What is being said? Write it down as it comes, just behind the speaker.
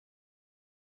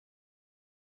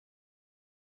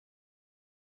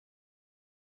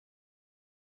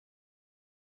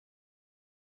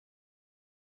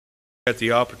At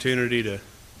the opportunity to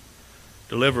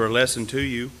deliver a lesson to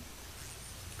you.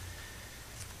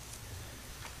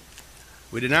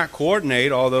 We did not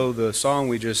coordinate, although the song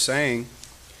we just sang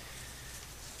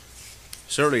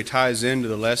certainly ties into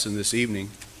the lesson this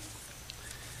evening.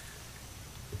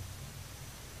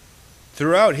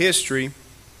 Throughout history,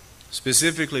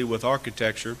 specifically with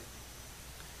architecture,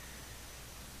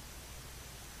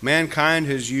 mankind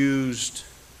has used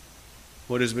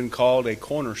what has been called a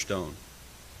cornerstone.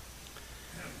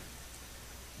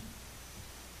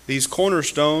 These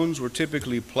cornerstones were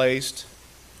typically placed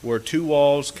where two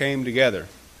walls came together,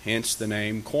 hence the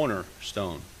name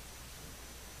Cornerstone.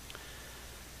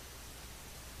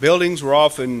 Buildings were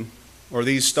often, or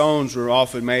these stones were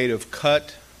often made of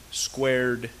cut,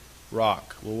 squared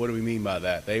rock. Well, what do we mean by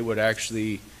that? They would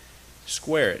actually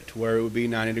square it to where it would be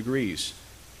 90 degrees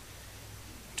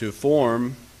to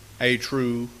form a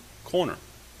true corner.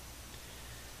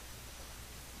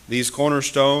 These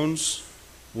cornerstones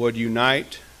would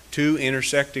unite two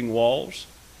intersecting walls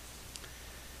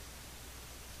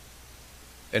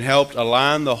and helped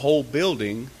align the whole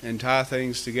building and tie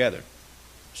things together.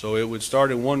 So it would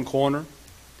start in one corner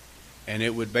and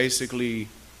it would basically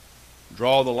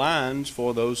draw the lines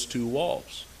for those two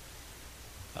walls.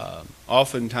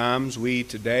 Oftentimes we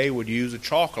today would use a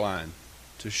chalk line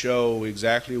to show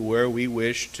exactly where we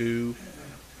wish to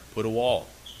put a wall.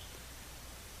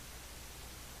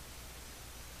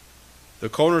 The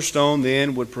cornerstone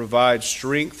then would provide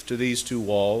strength to these two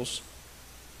walls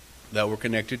that were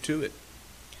connected to it.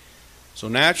 So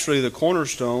naturally, the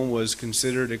cornerstone was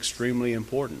considered extremely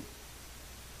important.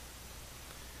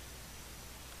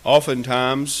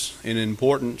 Oftentimes, in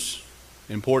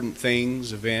important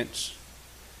things, events,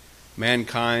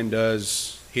 mankind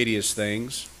does hideous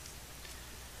things.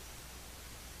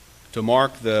 To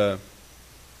mark the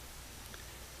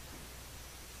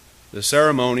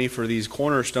ceremony for these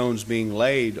cornerstones being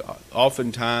laid,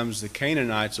 oftentimes the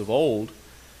Canaanites of old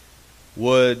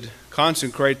would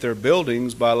consecrate their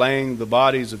buildings by laying the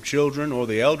bodies of children or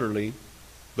the elderly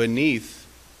beneath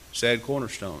said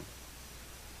cornerstone.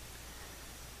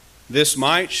 This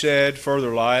might shed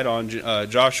further light on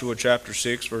Joshua chapter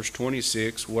 6, verse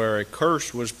 26, where a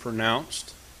curse was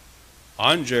pronounced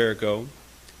on Jericho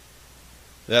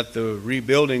that the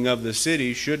rebuilding of the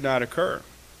city should not occur.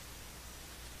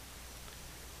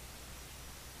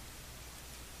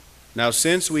 Now,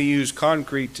 since we use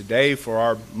concrete today for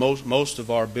our most of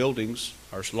our buildings,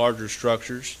 our larger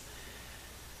structures,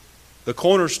 the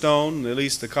cornerstone, at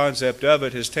least the concept of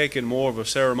it, has taken more of a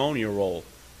ceremonial role.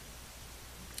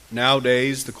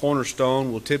 Nowadays, the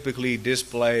cornerstone will typically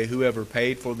display whoever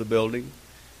paid for the building,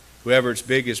 whoever its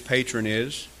biggest patron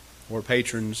is, or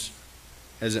patrons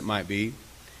as it might be.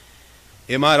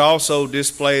 It might also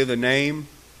display the name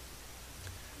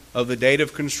of the date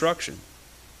of construction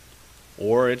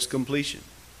or its completion.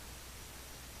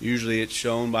 Usually it's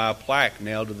shown by a plaque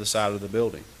nailed to the side of the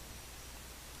building.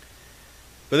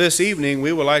 But this evening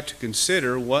we would like to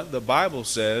consider what the Bible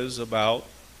says about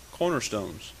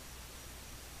cornerstones.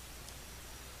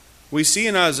 We see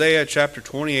in Isaiah chapter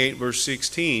 28 verse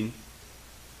 16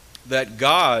 that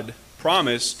God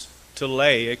promised to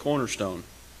lay a cornerstone.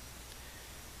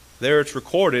 There it's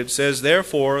recorded, says,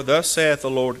 "Therefore thus saith the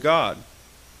Lord God,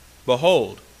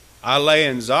 Behold, I lay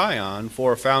in Zion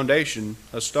for a foundation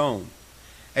a stone,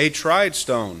 a tried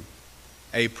stone,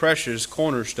 a precious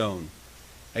cornerstone,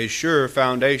 a sure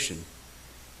foundation.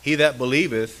 He that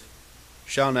believeth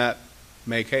shall not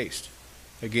make haste."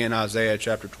 Again, Isaiah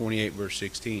chapter 28, verse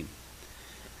 16.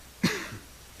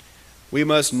 We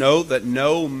must note that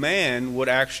no man would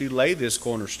actually lay this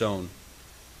cornerstone,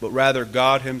 but rather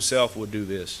God himself would do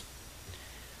this.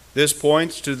 This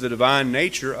points to the divine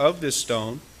nature of this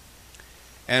stone,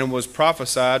 and was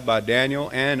prophesied by Daniel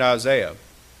and Isaiah.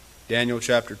 Daniel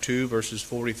chapter 2 verses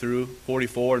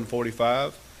 44 and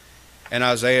 45, and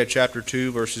Isaiah chapter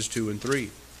 2 verses 2 and 3.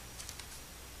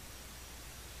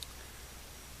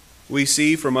 We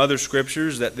see from other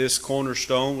scriptures that this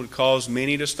cornerstone would cause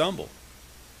many to stumble.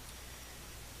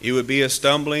 It would be a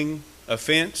stumbling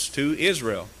offense to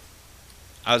Israel.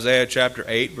 Isaiah chapter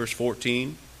 8 verse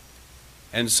 14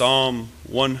 and Psalm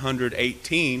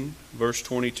 118 verse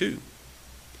 22.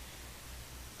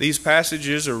 These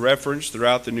passages are referenced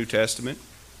throughout the New Testament,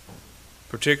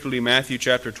 particularly Matthew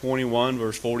chapter 21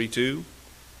 verse 42,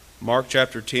 Mark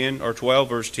chapter 12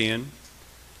 verse 10,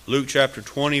 Luke chapter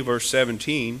 20 verse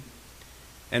 17,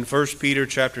 and 1 Peter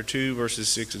chapter 2 verses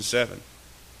 6 and 7.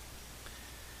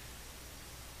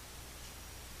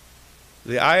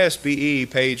 The ISBE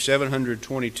page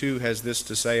 722 has this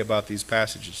to say about these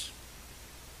passages.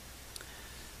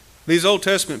 These Old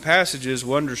Testament passages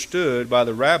were understood by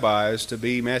the rabbis to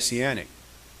be messianic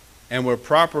and were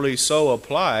properly so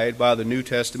applied by the New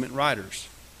Testament writers.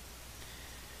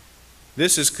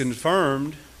 This is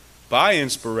confirmed by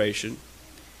inspiration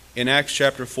in Acts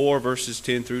chapter 4, verses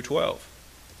 10 through 12,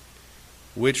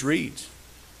 which reads,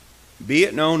 "Be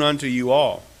it known unto you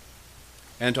all,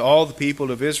 and to all the people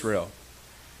of Israel,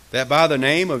 that by the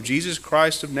name of Jesus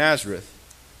Christ of Nazareth,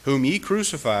 whom ye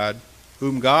crucified,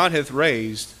 whom God hath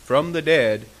raised from the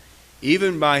dead,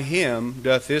 even by him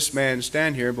doth this man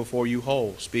stand here before you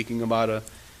whole." Speaking about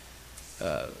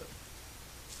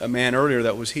a man earlier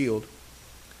that was healed.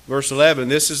 Verse 11,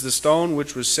 "This is the stone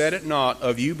which was set at naught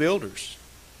of you builders,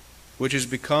 which is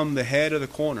become the head of the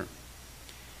corner.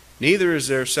 Neither is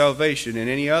there salvation in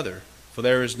any other, for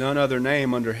there is none other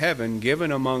name under heaven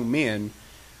given among men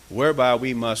whereby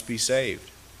we must be saved."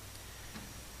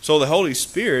 So the Holy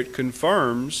Spirit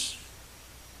confirms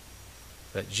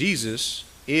that Jesus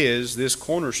is this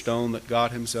cornerstone that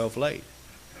God himself laid.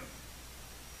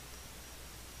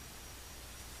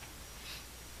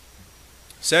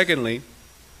 Secondly,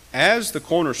 as the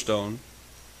cornerstone,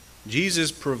 Jesus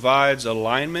provides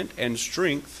alignment and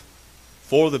strength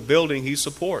for the building he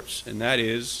supports, and that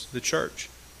is the church.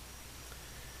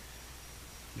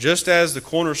 Just as the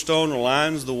cornerstone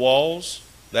aligns the walls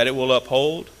that it will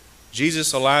uphold,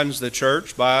 Jesus aligns the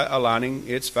church by aligning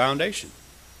its foundation.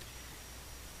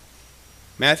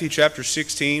 Matthew chapter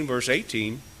 16, verse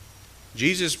 18,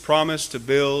 Jesus promised to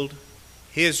build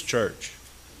his church.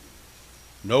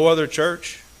 No other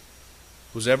church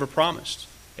was ever promised.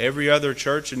 Every other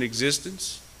church in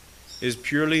existence is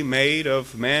purely made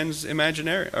of man's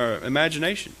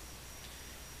imagination.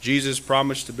 Jesus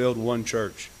promised to build one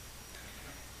church.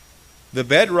 The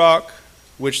bedrock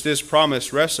which this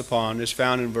promise rests upon is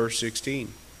found in verse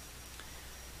 16.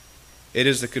 It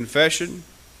is the confession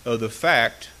of the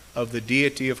fact of the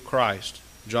deity of Christ,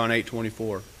 John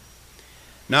 8:24.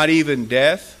 Not even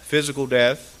death, physical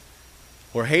death,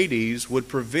 or Hades would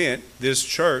prevent this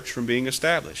church from being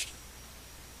established.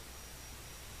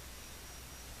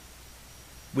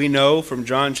 We know from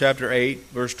John chapter 8,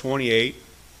 verse 28,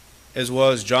 as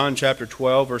well as John chapter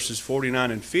 12, verses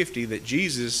 49 and 50, that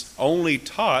Jesus only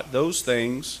taught those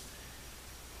things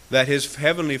that his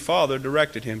heavenly Father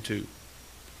directed him to.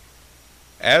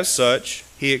 As such,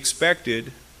 he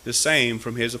expected the same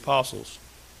from his apostles.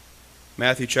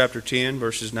 Matthew chapter 10,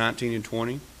 verses 19 and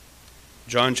 20.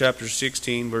 John chapter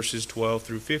 16, verses 12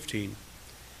 through 15.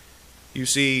 You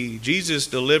see, Jesus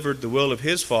delivered the will of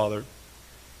his Father,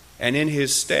 and in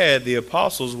his stead, the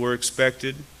apostles were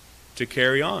expected to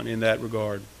carry on in that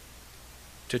regard,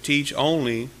 to teach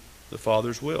only the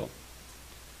Father's will.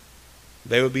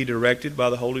 They would be directed by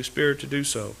the Holy Spirit to do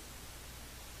so.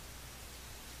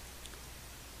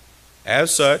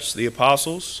 As such, the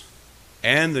apostles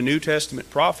and the New Testament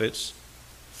prophets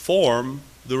form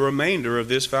the remainder of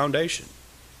this foundation.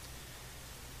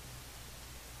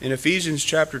 In Ephesians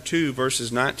chapter 2,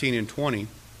 verses 19 and 20,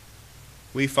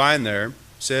 we find there,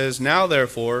 says, "Now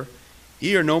therefore,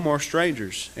 ye are no more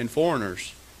strangers and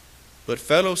foreigners, but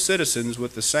fellow citizens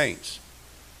with the saints,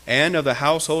 and of the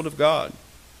household of God,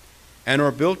 and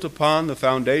are built upon the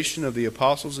foundation of the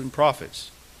apostles and prophets,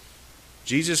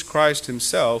 Jesus Christ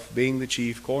himself being the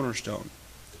chief cornerstone."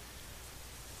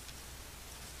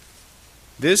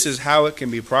 This is how it can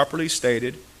be properly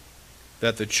stated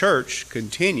that the church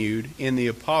continued in the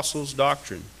apostles'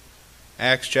 doctrine.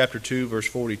 Acts chapter 2, verse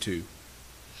 42.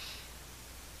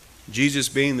 Jesus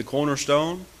being the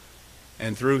cornerstone,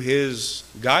 and through his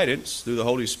guidance, through the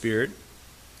Holy Spirit,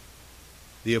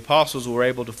 the apostles were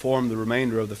able to form the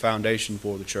remainder of the foundation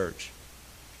for the church.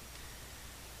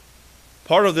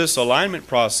 Part of this alignment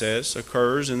process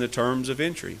occurs in the terms of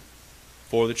entry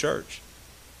for the church.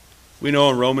 We know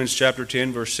in Romans chapter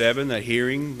 10, verse 7, that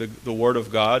hearing the Word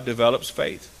of God develops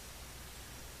faith.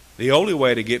 The only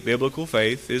way to get biblical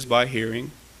faith is by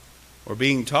hearing or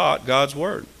being taught God's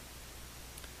Word.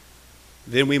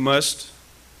 Then we must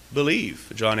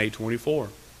believe, John 8:24.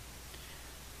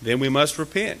 Then we must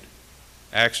repent,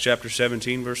 Acts chapter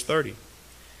 17, verse 30.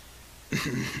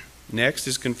 Next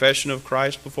is confession of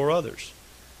Christ before others,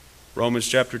 Romans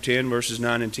chapter 10, verses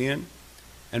 9 and 10.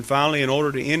 And finally, in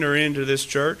order to enter into this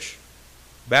church,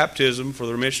 baptism for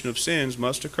the remission of sins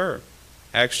must occur,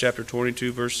 Acts chapter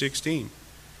 22, verse 16.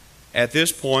 At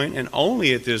this point, and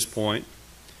only at this point,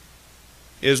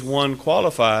 is one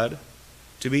qualified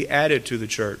to be added to the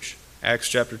church, Acts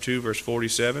chapter 2, verse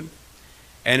 47.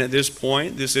 And at this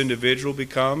point, this individual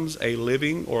becomes a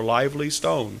living or lively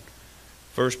stone,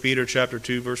 1 Peter chapter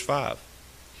 2, verse 5.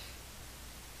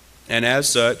 And as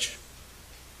such,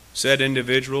 Said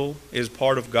individual is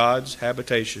part of God's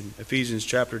habitation. Ephesians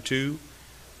chapter 2,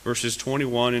 verses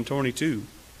 21 and 22,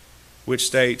 which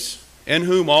states, "In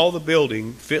whom all the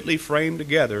building fitly framed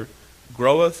together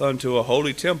groweth unto a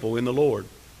holy temple in the Lord,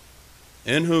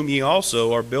 in whom ye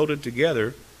also are builded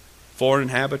together for an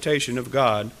habitation of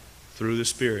God through the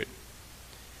Spirit."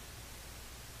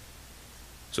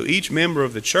 So each member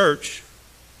of the church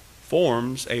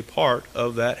forms a part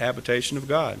of that habitation of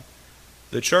God.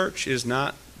 The church is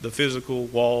not the physical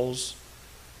walls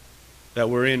that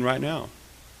we're in right now.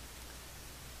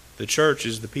 The church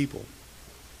is the people.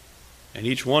 And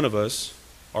each one of us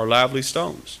are lively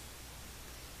stones.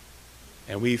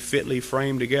 And we fitly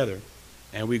frame together.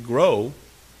 And we grow,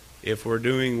 if we're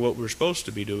doing what we're supposed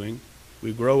to be doing,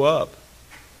 we grow up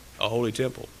a holy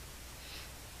temple.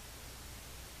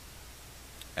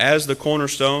 As the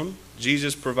cornerstone,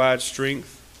 Jesus provides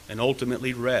strength and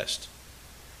ultimately rest.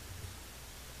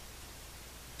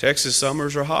 Texas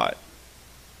summers are hot,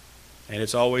 and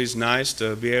it's always nice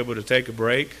to be able to take a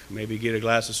break, maybe get a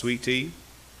glass of sweet tea,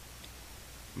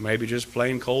 maybe just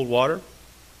plain cold water,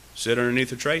 sit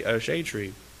underneath a shade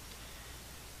tree.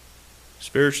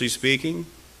 Spiritually speaking,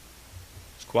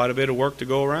 it's quite a bit of work to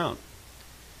go around.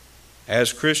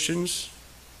 As Christians,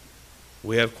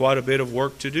 we have quite a bit of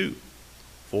work to do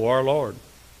for our Lord.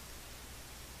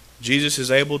 Jesus is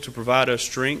able to provide us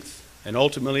strength, and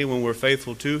ultimately, when we're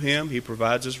faithful to Him, He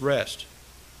provides us rest.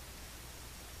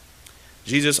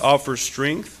 Jesus offers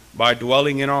strength by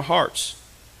dwelling in our hearts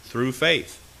through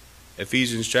faith.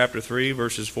 Ephesians chapter 3,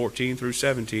 verses 14 through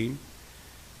 17,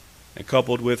 and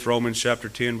coupled with Romans chapter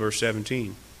 10, verse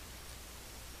 17.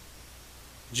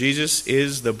 Jesus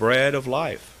is the bread of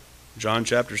life. John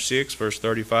chapter 6, verse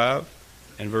 35,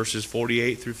 and verses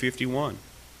 48 through 51.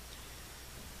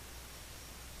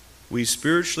 We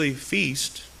spiritually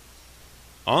feast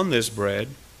on this bread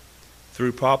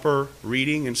through proper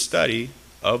reading and study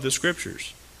of the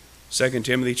Scriptures. 2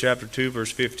 Timothy chapter 2,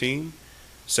 verse 15,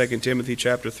 2 Timothy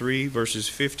chapter 3, verses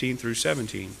 15 through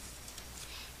 17.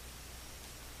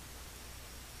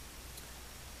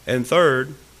 And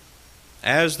third,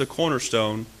 as the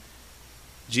cornerstone,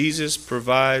 Jesus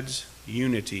provides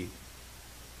unity.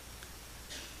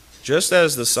 Just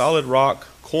as the solid rock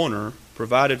corner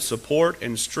provided support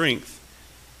and strength,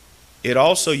 it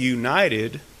also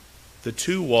united the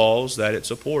two walls that it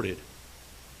supported.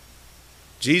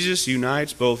 Jesus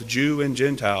unites both Jew and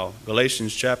Gentile,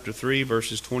 Galatians chapter 3,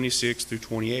 verses 26 through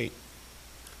 28,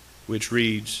 which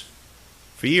reads,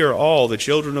 "For ye are all the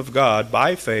children of God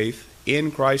by faith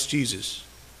in Christ Jesus.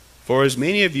 For as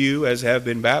many of you as have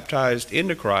been baptized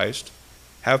into Christ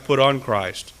have put on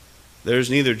Christ. There is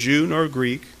neither Jew nor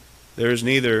Greek, there is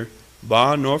neither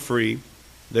bond nor free,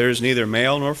 there is neither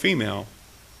male nor female,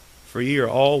 for ye are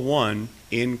all one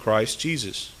in Christ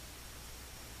Jesus."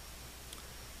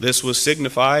 This was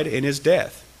signified in His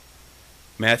death.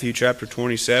 Matthew chapter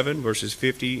 27, verses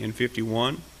 50 and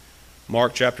 51,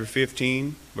 Mark chapter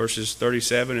 15, verses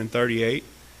 37 and 38,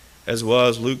 as well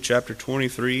as Luke chapter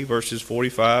 23, verses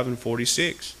 45 and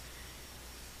 46.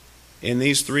 In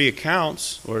these three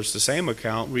accounts, or it's the same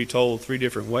account retold three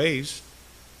different ways,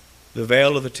 the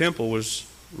veil of the temple was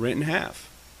rent in half.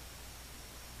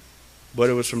 But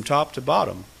it was from top to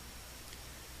bottom,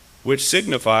 which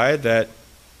signified that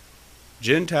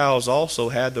Gentiles also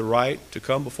had the right to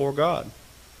come before God,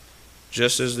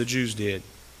 just as the Jews did.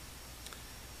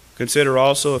 Consider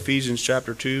also Ephesians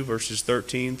chapter 2, verses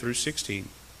 13 through 16.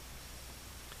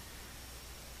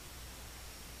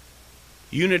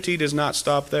 Unity does not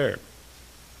stop there.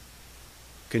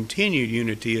 Continued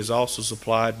unity is also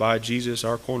supplied by Jesus,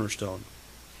 our cornerstone.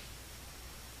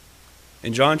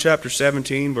 In John chapter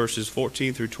 17, verses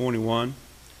 14 through 21,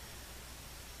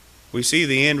 we see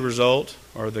the end result,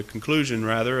 or the conclusion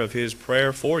rather, of His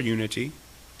prayer for unity,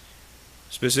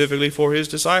 specifically for His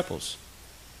disciples.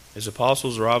 His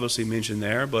apostles are obviously mentioned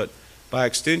there, but by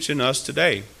extension us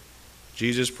today.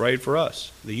 Jesus prayed for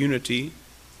us, the unity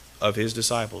of His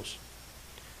disciples.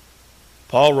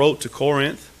 Paul wrote to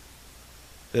Corinth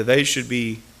that they should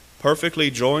be perfectly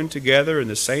joined together in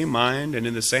the same mind and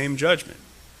in the same judgment.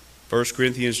 1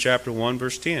 Corinthians chapter 1,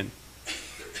 verse 10.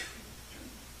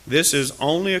 This is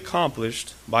only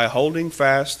accomplished by holding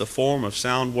fast the form of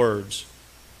sound words.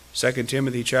 2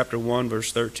 Timothy chapter 1,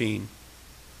 verse 13.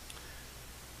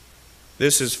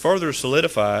 This is further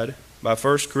solidified by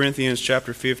 1 Corinthians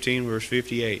chapter 15, verse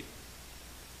 58.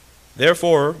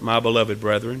 Therefore, my beloved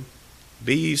brethren,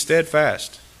 be ye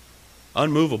steadfast,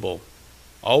 unmovable,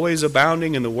 always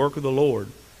abounding in the work of the Lord,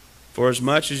 for as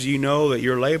much as ye know that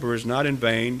your labor is not in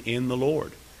vain in the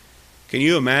Lord. Can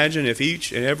you imagine if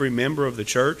each and every member of the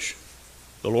church,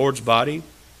 the Lord's body,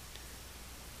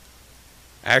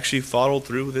 actually followed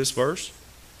through with this verse,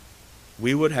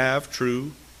 we would have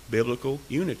true biblical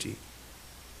unity,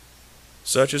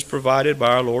 such as provided by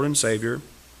our Lord and Savior,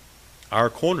 our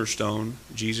cornerstone,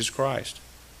 Jesus Christ.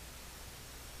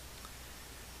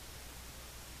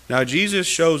 Now, Jesus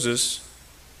shows us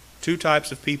two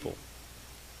types of people.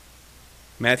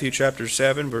 Matthew chapter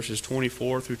 7, verses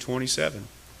 24 through 27.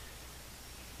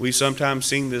 We sometimes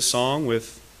sing this song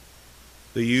with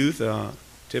the youth,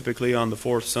 typically on the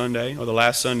fourth Sunday, or the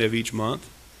last Sunday of each month.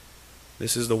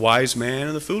 This is the wise man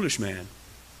and the foolish man.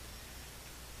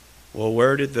 Well,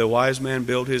 where did the wise man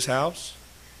build his house?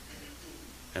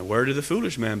 And where did the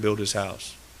foolish man build his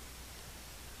house?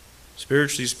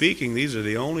 Spiritually speaking, these are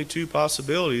the only two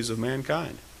possibilities of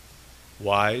mankind,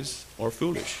 wise or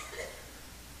foolish.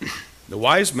 The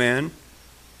wise man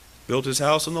built his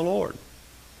house on the Lord.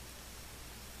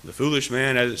 The foolish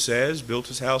man, as it says, built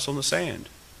his house on the sand.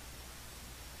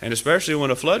 And especially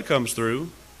when a flood comes through,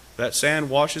 that sand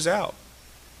washes out.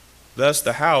 Thus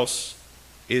the house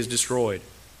is destroyed.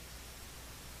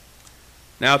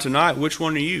 Now tonight, which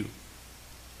one are you?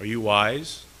 Are you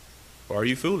wise or are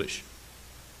you foolish?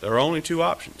 There are only two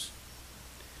options.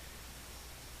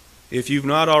 If you've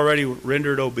not already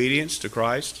rendered obedience to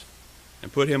Christ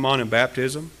and put him on in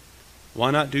baptism,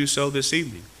 why not do so this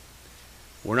evening?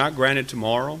 We're not granted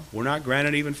tomorrow. We're not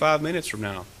granted even 5 minutes from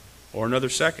now or another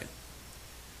second.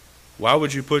 Why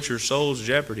would you put your soul's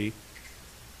jeopardy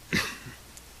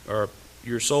or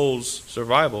your soul's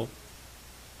survival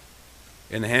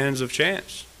in the hands of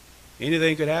chance?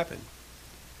 Anything could happen.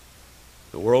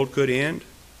 The world could end.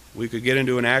 We could get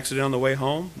into an accident on the way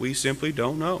home. We simply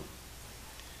don't know.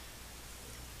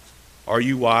 Are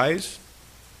you wise?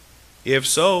 If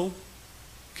so,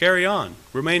 carry on.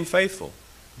 Remain faithful.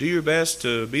 Do your best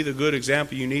to be the good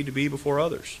example you need to be before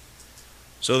others,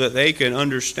 so that they can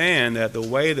understand that the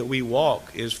way that we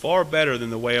walk is far better than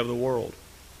the way of the world.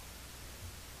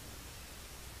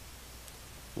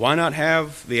 Why not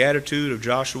have the attitude of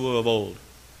Joshua of old?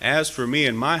 As for me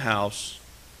and my house,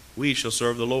 we shall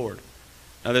serve the Lord.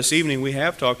 Now this evening we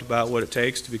have talked about what it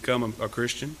takes to become a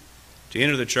Christian, to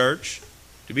enter the church,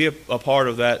 to be a part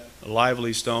of that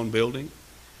lively stone building.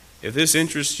 If this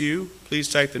interests you,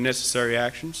 please take the necessary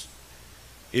actions.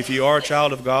 If you are a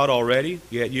child of God already,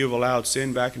 yet you have allowed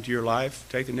sin back into your life,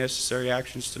 take the necessary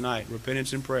actions tonight,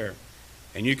 repentance and prayer,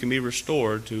 and you can be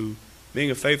restored to being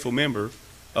a faithful member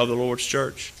of the Lord's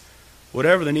church.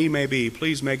 Whatever the need may be,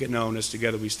 please make it known as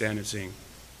together we stand and sing.